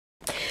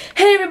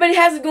everybody,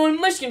 how's it going?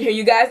 Mushkin here,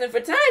 you guys. And for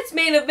tonight's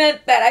main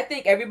event that I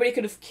think everybody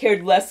could have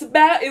cared less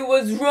about, it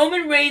was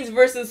Roman Reigns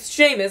versus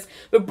Sheamus.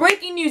 But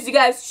breaking news, you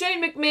guys,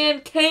 Shane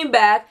McMahon came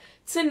back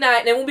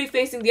tonight and we'll be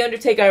facing The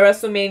Undertaker at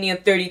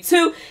WrestleMania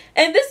 32.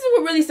 And this is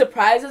what really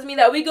surprises me,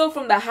 that we go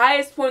from the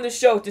highest point of the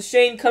show to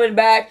Shane coming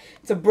back,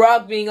 to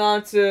Brock being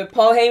on, to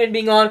Paul Heyman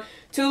being on,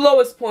 to the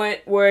lowest point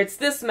where it's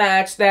this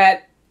match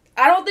that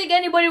I don't think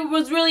anybody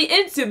was really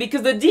into,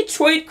 because the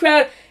Detroit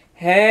crowd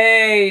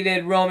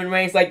hated Roman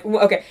Reigns. Like,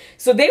 okay,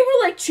 so they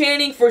were like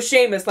chanting for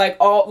Sheamus like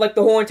the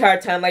whole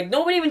entire time. Like,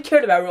 nobody even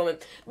cared about Roman.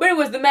 But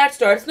anyways, the match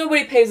starts,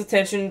 nobody pays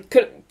attention,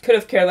 could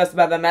have cared less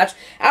about that match.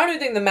 I don't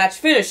even think the match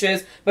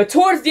finishes, but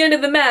towards the end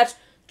of the match,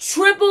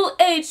 Triple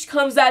H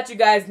comes at you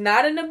guys,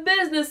 not in a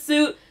business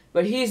suit,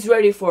 but he's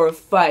ready for a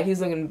fight.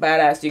 He's looking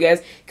badass, you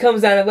guys.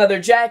 Comes down in a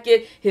leather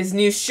jacket, his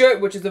new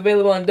shirt, which is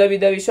available on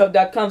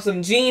www.shop.com,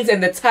 some jeans,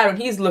 and the title.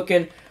 He's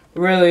looking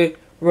really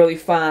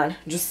fine.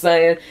 Just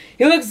saying.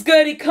 He looks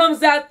good. He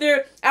comes out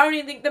there. I don't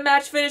even think the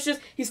match finishes.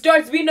 He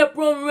starts beating up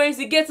Roman Reigns.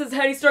 He gets his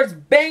head. He starts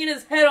banging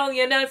his head on the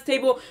announce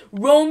table.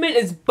 Roman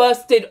is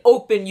busted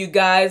open, you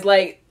guys.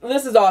 Like,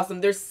 this is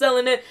awesome. They're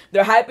selling it.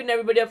 They're hyping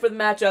everybody up for the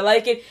match. I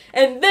like it.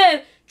 And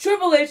then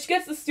Triple H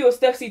gets the steel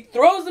steps. He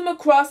throws them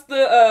across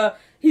the,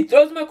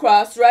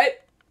 right?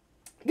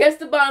 Gets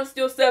the bottom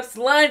steel steps.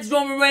 Lines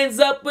Roman Reigns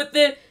up with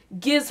it.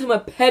 Gives him a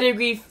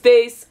pedigree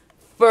face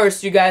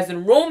first, you guys,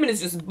 and Roman is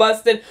just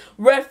busted.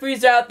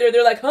 Referees are out there,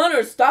 they're like,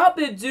 Hunter, stop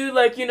it, dude.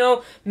 Like, you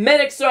know,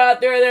 medics are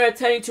out there, they're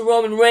attending to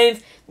Roman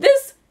Reigns.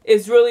 This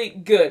is really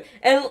good.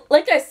 And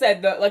like I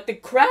said, the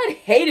crowd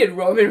hated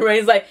Roman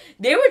Reigns. Like,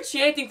 they were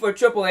chanting for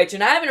Triple H,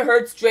 and I haven't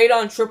heard straight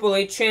on Triple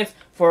H chants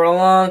for a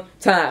long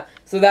time.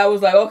 So that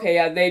was like, okay,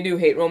 yeah, they do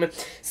hate Roman.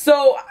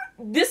 So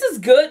this is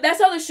good. That's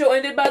how the show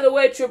ended, by the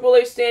way. Triple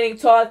H standing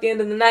tall at the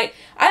end of the night.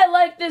 I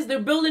like this. They're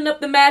building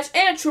up the match,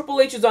 and Triple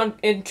H is gonna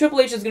be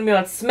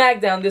on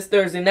SmackDown this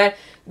Thursday night.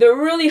 They're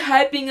really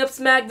hyping up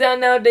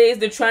SmackDown nowadays.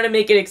 They're trying to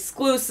make it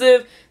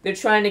exclusive. They're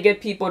trying to get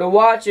people to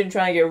watch and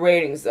trying to get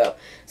ratings, though.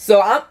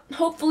 So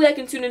hopefully I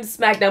can tune into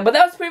SmackDown. But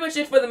that was pretty much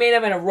it for the main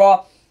event of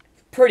Raw.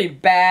 Pretty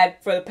bad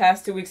for the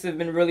past 2 weeks. Have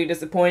been really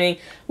disappointing.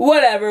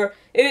 Whatever.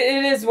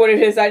 It is what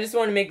it is. I just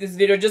want to make this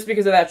video just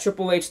because of that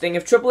Triple H thing.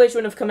 If Triple H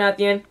wouldn't have come out at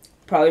the end,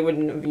 probably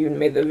wouldn't have even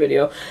made the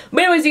video.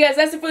 But anyways, you guys,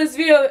 that's it for this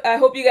video. I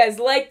hope you guys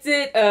liked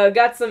it.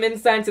 Got some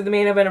insight into the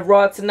main event of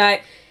Raw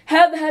tonight.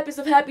 Have the happiest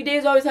of happy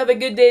days. Always have a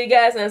good day,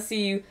 guys, and I'll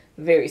see you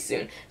very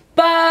soon.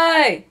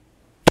 Bye!